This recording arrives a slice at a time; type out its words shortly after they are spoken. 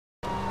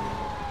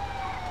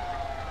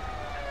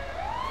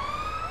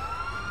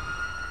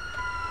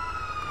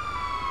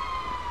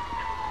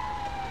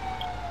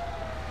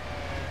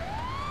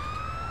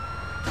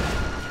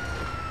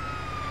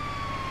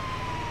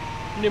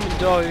Newman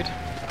died.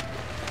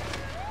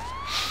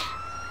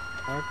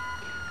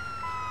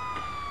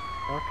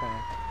 Okay.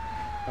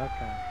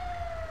 Okay.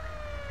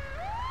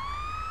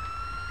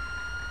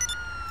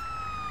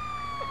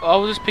 I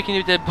was just picking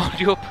your dead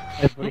body up.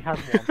 Everybody has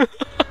one.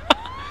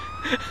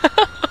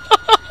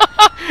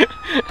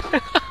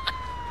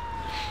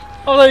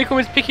 Oh no, you come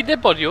and pick your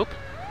dead body up.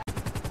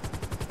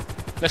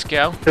 Let's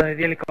go. The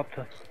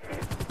helicopter.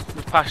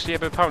 We've passed here,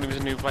 but apparently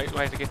there's a new way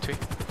to get to it.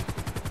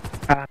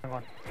 Hang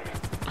on.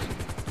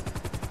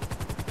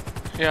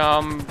 Yeah,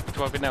 I'm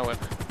driving now, Webb.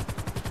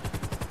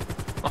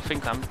 I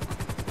think I'm...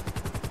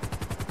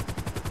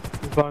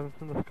 Violence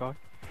in the sky.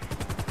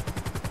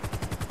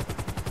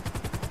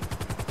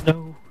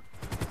 No,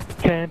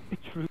 can't be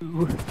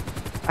true.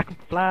 I can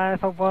fly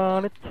if I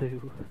wanted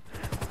to.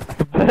 Like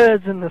the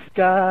birds in the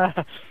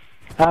sky.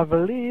 I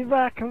believe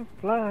I can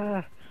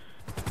fly.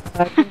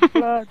 I can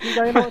fly. Do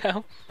they know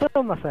what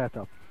film I set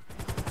up?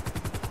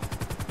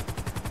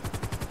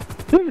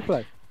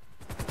 Seriously?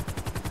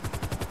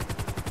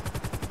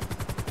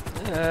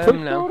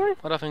 No.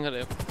 I don't think I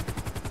do.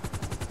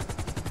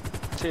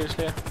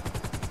 Seriously?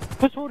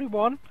 Toy Story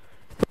 1.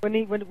 When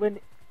he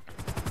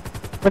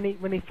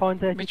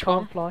finds out Which you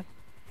can't one? fly.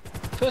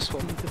 First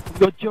one.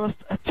 You're just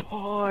a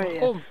toy.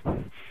 Oh,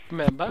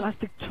 remember?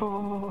 Plastic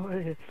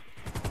toy.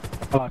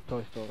 I like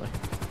Toy Story.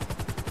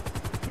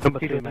 Number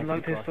He 2 doesn't makes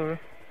like me this cry. story.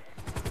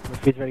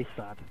 It's very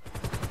sad.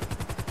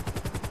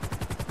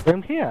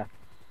 Around here?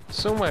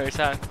 Somewhere it's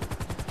at.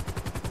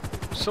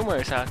 Somewhere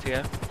it's at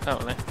here,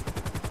 apparently.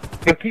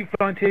 You'll keep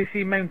flying to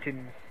see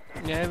mountains.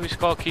 Yeah, we just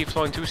gotta keep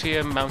flying to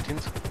see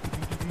mountains.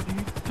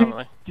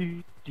 Apparently.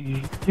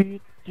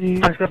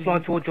 I'm just gonna fly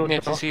towards Georgia. Yeah,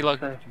 to see like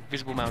so.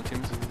 visible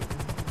mountains.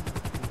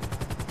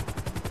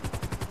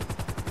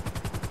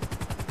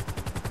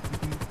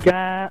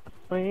 Got a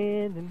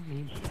friend in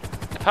me.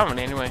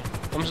 Apparently, anyway.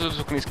 I'm just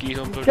looking at skis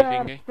on bloody Got a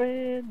thingy.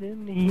 friend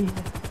in me.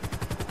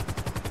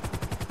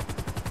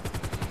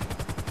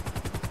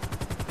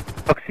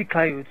 I can see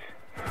clouds.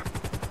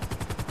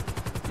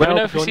 Let me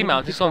know if you John, see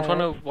mountains, so I'm trying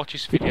to watch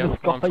this video.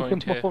 I'm trying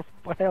to...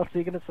 What else are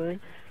you gonna see?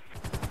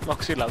 I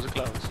can see loads of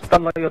clouds.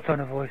 Don't like your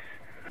tone of voice.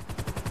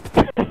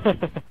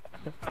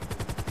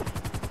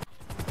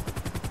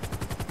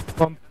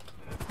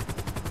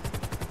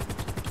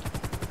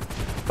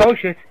 Oh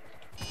shit.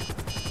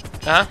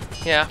 Ah,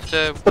 yeah,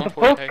 after What the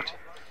 148.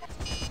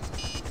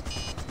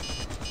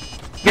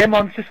 Yeah,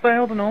 mine's just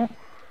failed and all.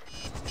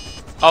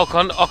 Oh,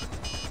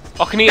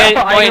 I can hear Yeah,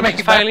 my I'm gonna make engine's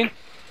it back. failing.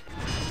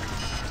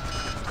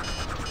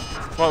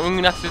 Right, we're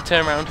gonna have to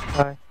turn around.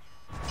 Hi.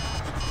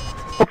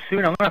 Oh, soon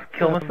I'm gonna have to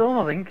kill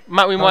myself, I think.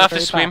 Matt, we might have to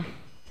very swim.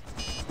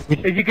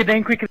 If you get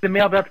down quicker than me,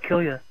 I'll be able to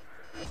kill you.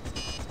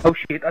 Oh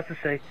shit, that's a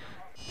sea.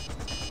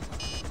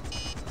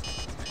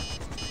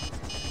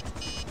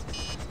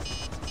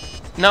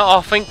 No,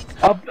 I think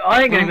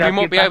I ain't gonna we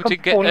might be able to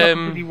get,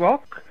 the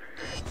rock.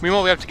 we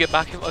might be able to get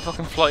back if I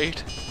can fly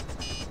it.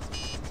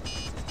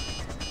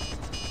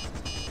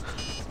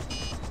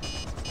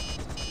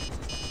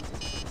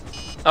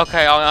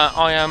 Okay,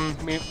 I am.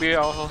 We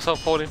are also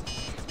falling.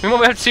 We might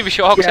be able to see the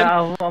sharks.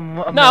 Yeah, I'm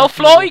Now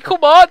fly,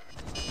 come on!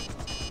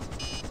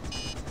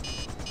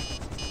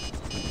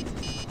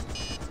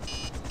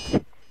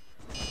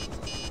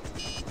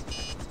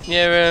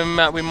 Yeah,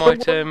 Matt, we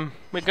might.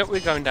 We're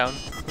going down.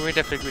 We're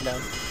definitely going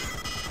down.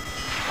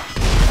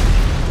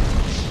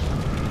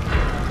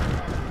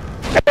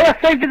 Hey, I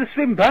saved you the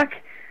swim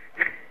back.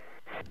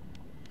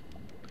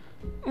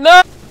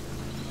 No!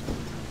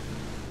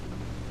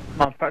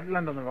 Come on, back,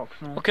 land on the rocks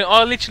now. Okay,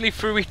 I literally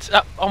threw it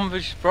on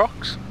the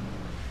rocks.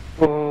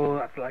 Oh,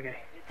 that's laggy.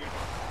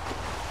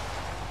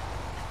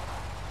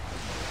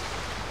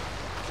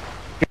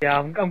 Yeah,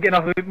 I'm getting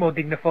off a bit more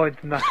dignified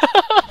than that.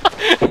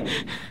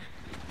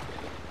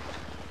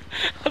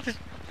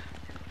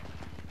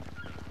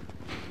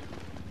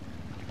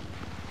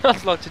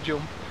 I'd like to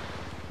jump.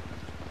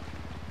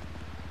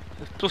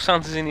 Plus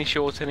Santa's in his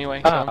shorts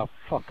anyway, so Oh,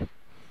 fuck.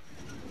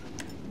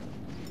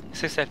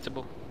 it's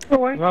acceptable. No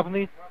way. You having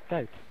these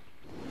out?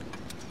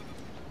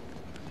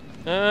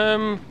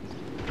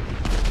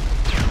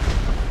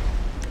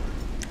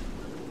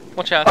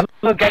 Watch out.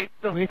 Okay.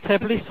 We're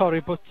terribly sorry,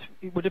 but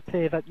it would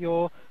appear that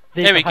your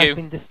There we vehicle has go.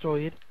 been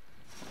destroyed.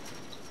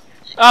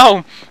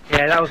 Oh!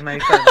 Yeah, that was me.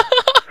 Sorry.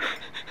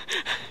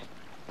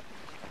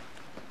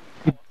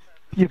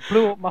 You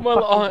blew up my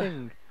Well, fucking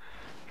thing.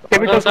 Yeah,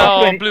 we That's don't how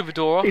cost I any- blew the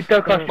door off. It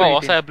don't cost Well, I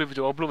anything. say I blew the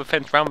door, I blew the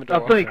fence round the door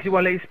I've off. done it because you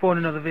won't let you spawn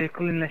another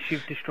vehicle unless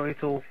you've destroyed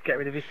it or get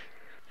rid of it.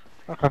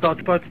 Okay. So I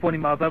tried spawning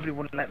my but it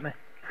wouldn't let me.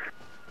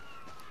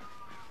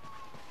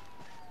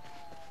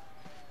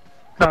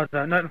 No,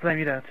 no, not for them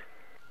you don't.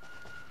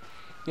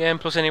 Yeah, and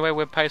plus anyway,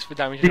 Webb pays for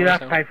damage. You don't anyway,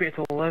 have to pay for it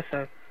at all though,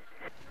 so.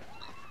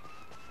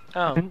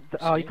 Oh,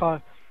 Oh, you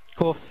can't. Of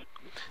course.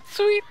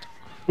 sweet!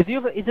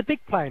 Is a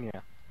big plane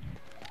here?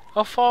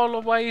 How far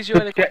away is your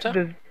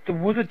helicopter? There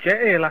was a jet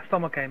here last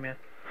time I came here.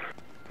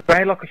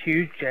 Very like a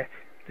huge jet.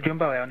 The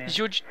jumbo out here. Is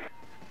your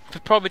the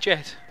private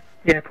jet?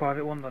 Yeah,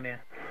 private ones on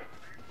here.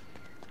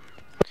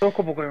 I saw a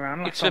couple going around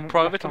last It's time. a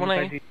private last time one,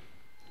 I eh? played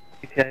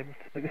be able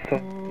to take the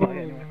sun. Not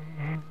yet, anyway.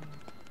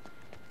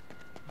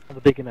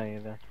 The bigger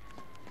name there.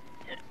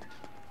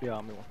 The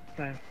army one.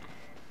 No.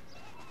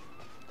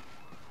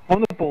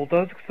 On the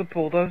bulldozer, because the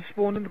bulldozer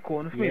spawned in the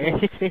corner for me.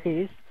 Yes, it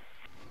is.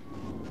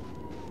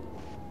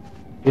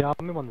 The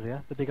army one's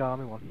here, the big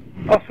army one.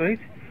 Oh, sweet.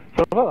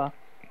 So about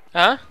that.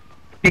 Huh?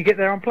 You get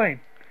there on plane?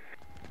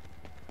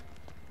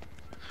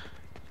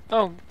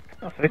 Oh,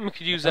 Oh, sweet. we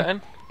could use that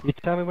then. You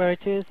tell me where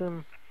it is,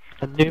 and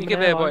You get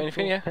there by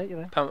anything, yeah? Take you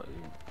there.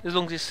 As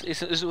long as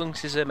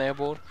it's a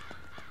mailboard.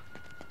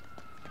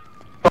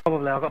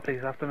 Probably, I've got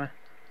police after me.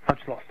 I've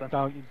just lost them.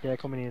 Don't you dare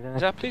come in here then.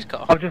 Is that a police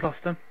car? I've just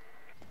lost them.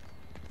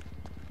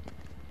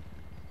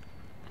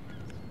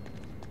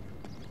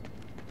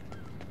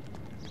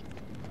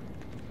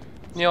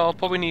 Yeah, I'll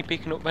probably need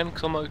picking up then,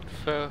 because I'm out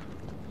for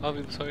the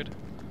other side.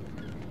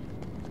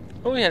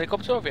 Oh, yeah,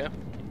 helicopter over here.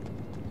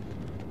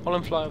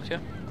 I'll fly over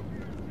here.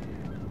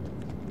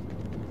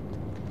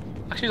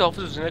 Actually, there's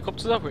officers and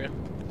helicopters over here.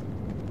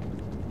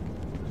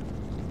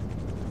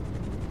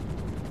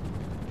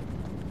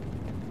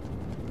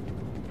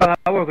 That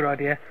was a good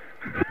idea.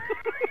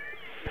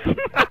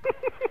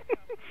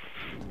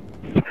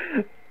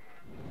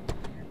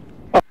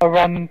 I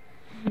ran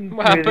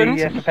What happened?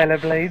 the propeller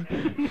blades.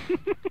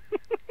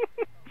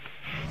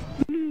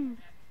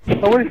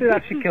 I wanted to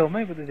actually kill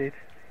me, but they did.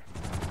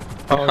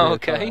 Oh, yeah,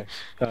 Okay.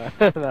 sorry.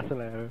 That's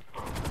hilarious.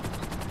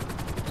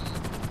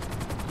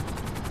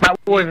 That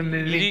wasn't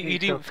You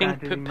didn't think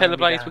propeller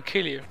blades would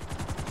kill you?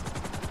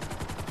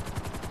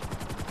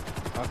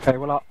 Okay,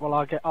 well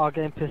I'll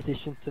get in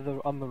position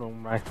on the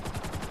runway.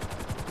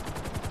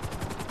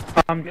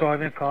 I'm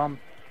driving a car.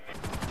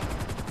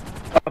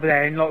 Over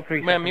there in like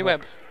 3 Where seconds. me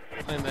Webb?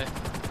 I'm there.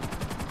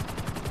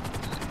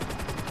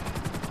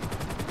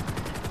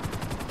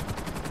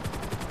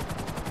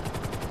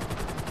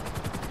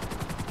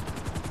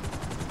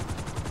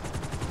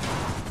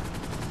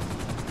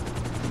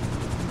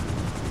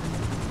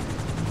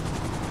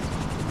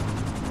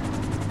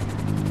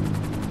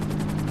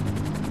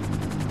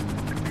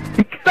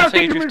 That's how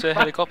you drift a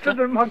helicopter.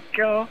 Than my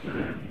car.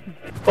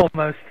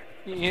 Almost.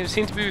 You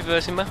seem to be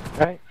reversing, man.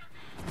 Right.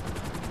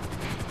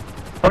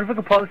 What if I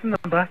could put this in the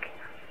back?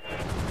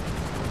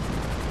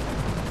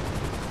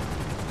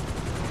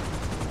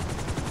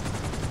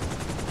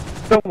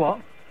 So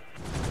what?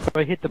 So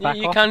I hit the back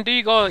You off. can do,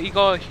 you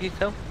got hit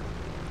them.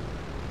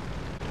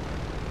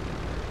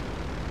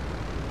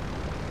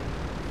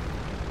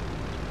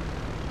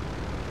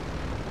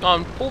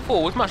 Pull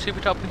forward, match super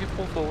top if you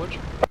pull forward.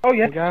 Oh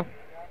yeah. There you go.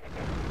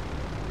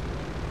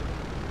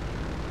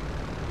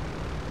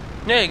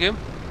 There you go.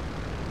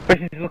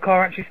 Question is, will the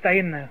car actually stay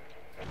in there?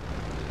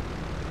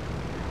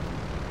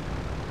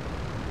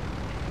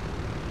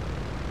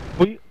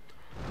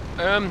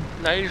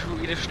 No, you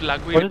just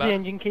lag Why really does the bad.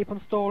 engine keep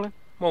on stalling?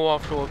 Well, I'll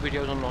throw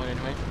videos online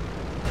anyway.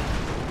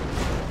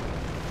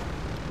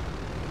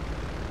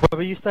 Well,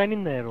 were you staying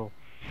in there or?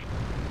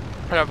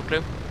 I don't have a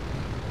clue.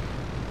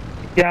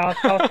 Yeah,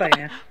 I'll stay in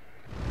here.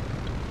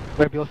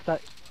 Where you'll stay?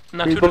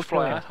 No, You to the both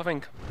fly try out, I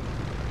think.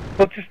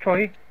 But just try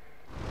it.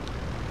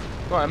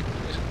 Go on.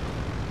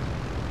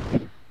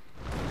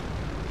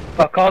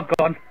 Oh, car's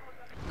gone.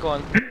 Go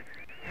on.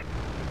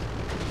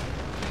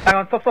 Hang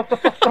on, stop.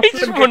 He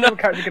just run up.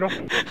 Get off.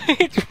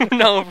 He just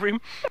run over him.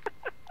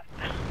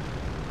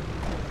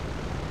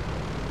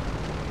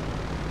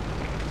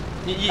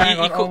 Hang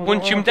on, Could,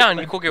 once I'll you're down,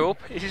 get you could go up.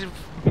 This is...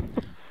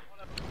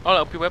 I'll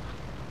help you, Webb.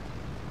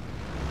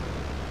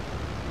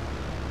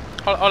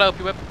 I'll help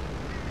you, Webb.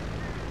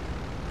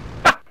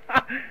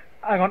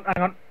 Hang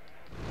on.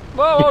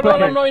 Whoa, no,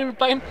 playing? I'm not even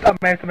playing. I'm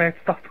out,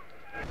 stop.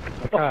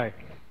 Okay.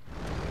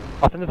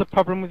 I think there's a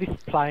problem with this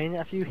plane.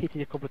 After you hit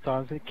it a couple of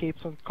times, it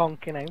keeps on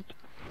conking out.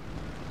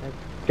 Now,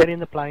 get in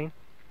the plane.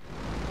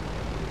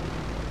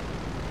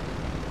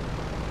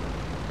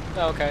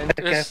 Okay,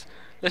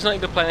 let's not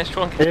even play, let's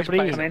try and get this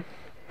Everybody place.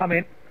 I'm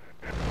in.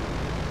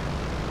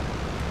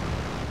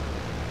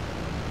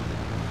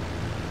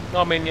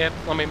 I'm in, yeah,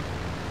 I'm in.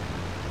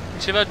 You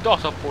see that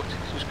dot I put?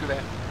 Just go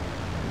there.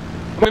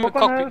 I'm in the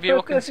cockpit view,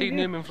 I can see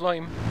Newman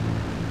flying.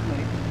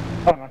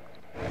 Hang on.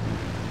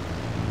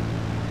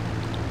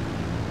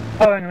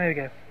 Oh, hang on, there we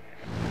go.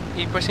 Are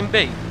you pressing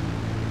B?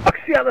 I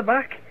can see out the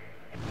back.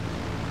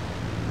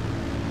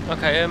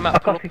 Okay, I map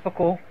pull can't up. see fuck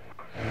all.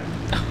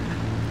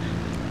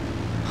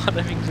 I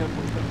don't think so.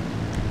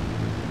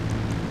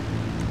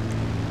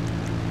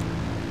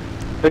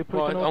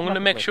 Right, I'm going to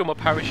make sure my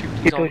parachute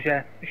is It on. does,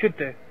 yeah. It should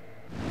do.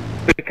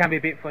 But it can be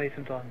a bit funny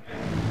sometimes.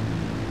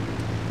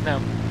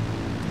 Now,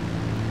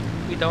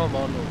 we don't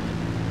want no.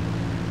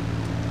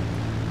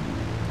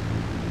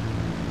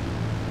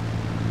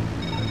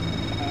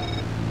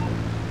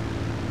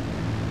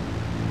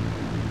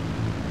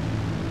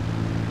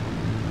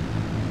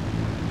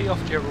 Be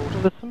off, Gerald.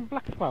 There's some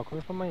black smoke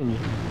coming from my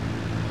engine.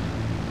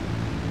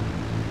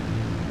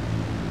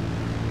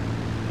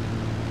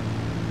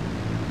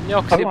 Yeah,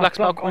 I can see black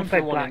smoke coming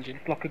from one black. engine.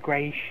 It's like a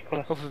greyish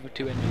colour. Off of the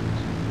two engines.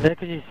 Yeah,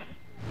 because it's...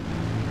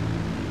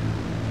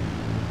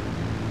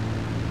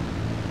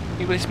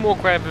 Yeah, but it's more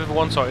grey over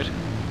one side.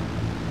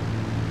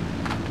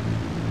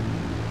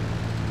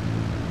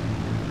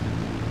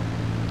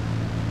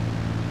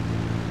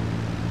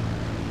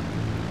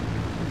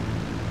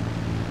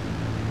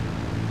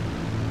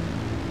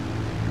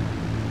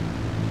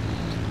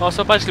 Oh,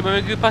 so basically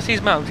when we go past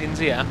these mountains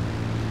here,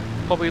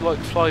 probably like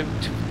fly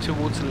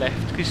towards the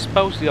left, because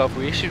supposedly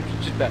over here should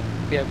just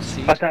be able to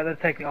see I it. doubt they're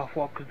taking it off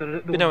what, because the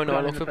No, ones no,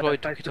 down no, in the for better probably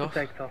place took it would off.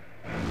 take it off.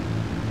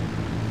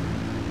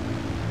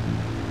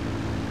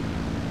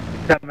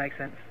 That makes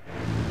sense.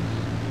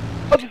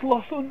 I just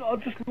lost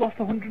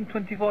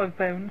 125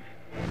 pounds.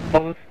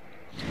 Dollars.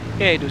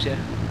 Yeah, it does, yeah.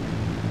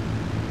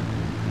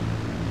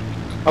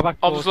 I've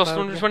I've just lost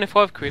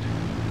 125 quid.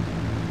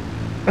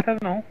 I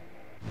don't know.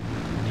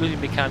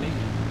 Losing mechanic.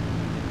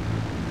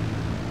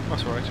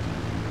 That's right.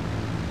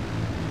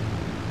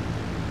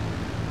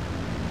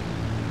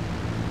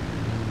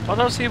 I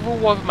don't see if all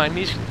one man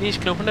needs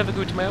club and never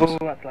go to mails.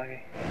 Oh, that's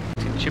lucky.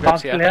 Should be able to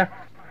see I'm still that.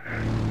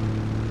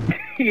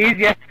 here. He is,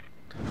 yeah.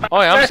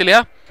 Oh, yeah, I'm still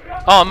here.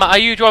 Oh, Matt, are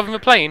you driving the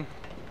plane?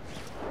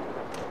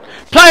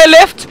 Player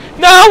left!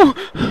 No!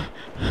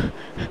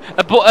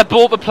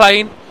 Abort the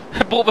plane.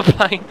 Abort the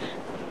plane.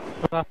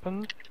 What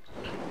happened?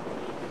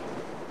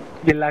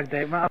 You lagged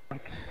out, man.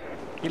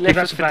 You left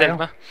us for dead,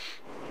 man.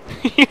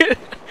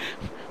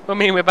 I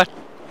mean, we're back.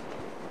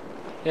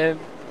 Yeah,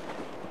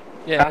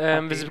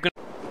 there's a good.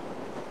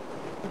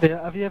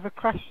 Yeah, have you ever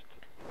crashed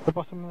the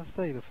bottom of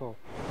the sea before?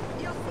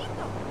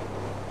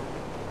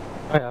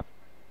 I have.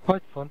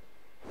 Quite fun.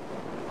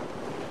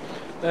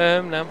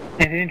 No.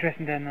 It's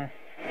interesting down there.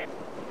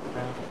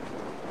 Yeah.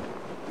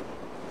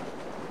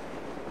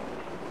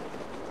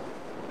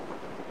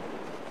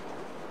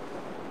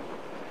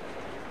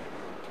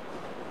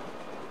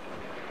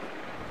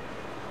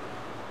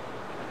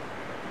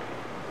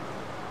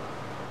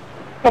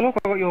 Oh look,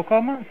 I got your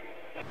car, man.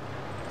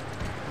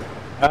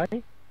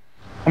 Hey?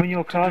 I mean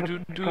your car,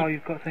 the car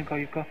you've got, same car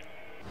you've got.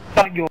 It's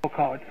not your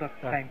car, it's the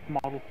same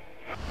model.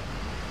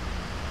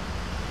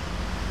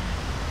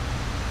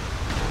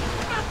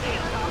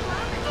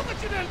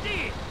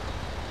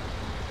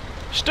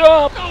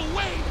 Stop!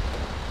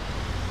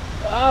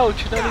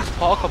 Ouch, you don't need to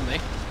park on me.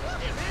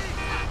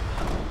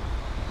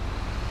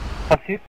 That's it.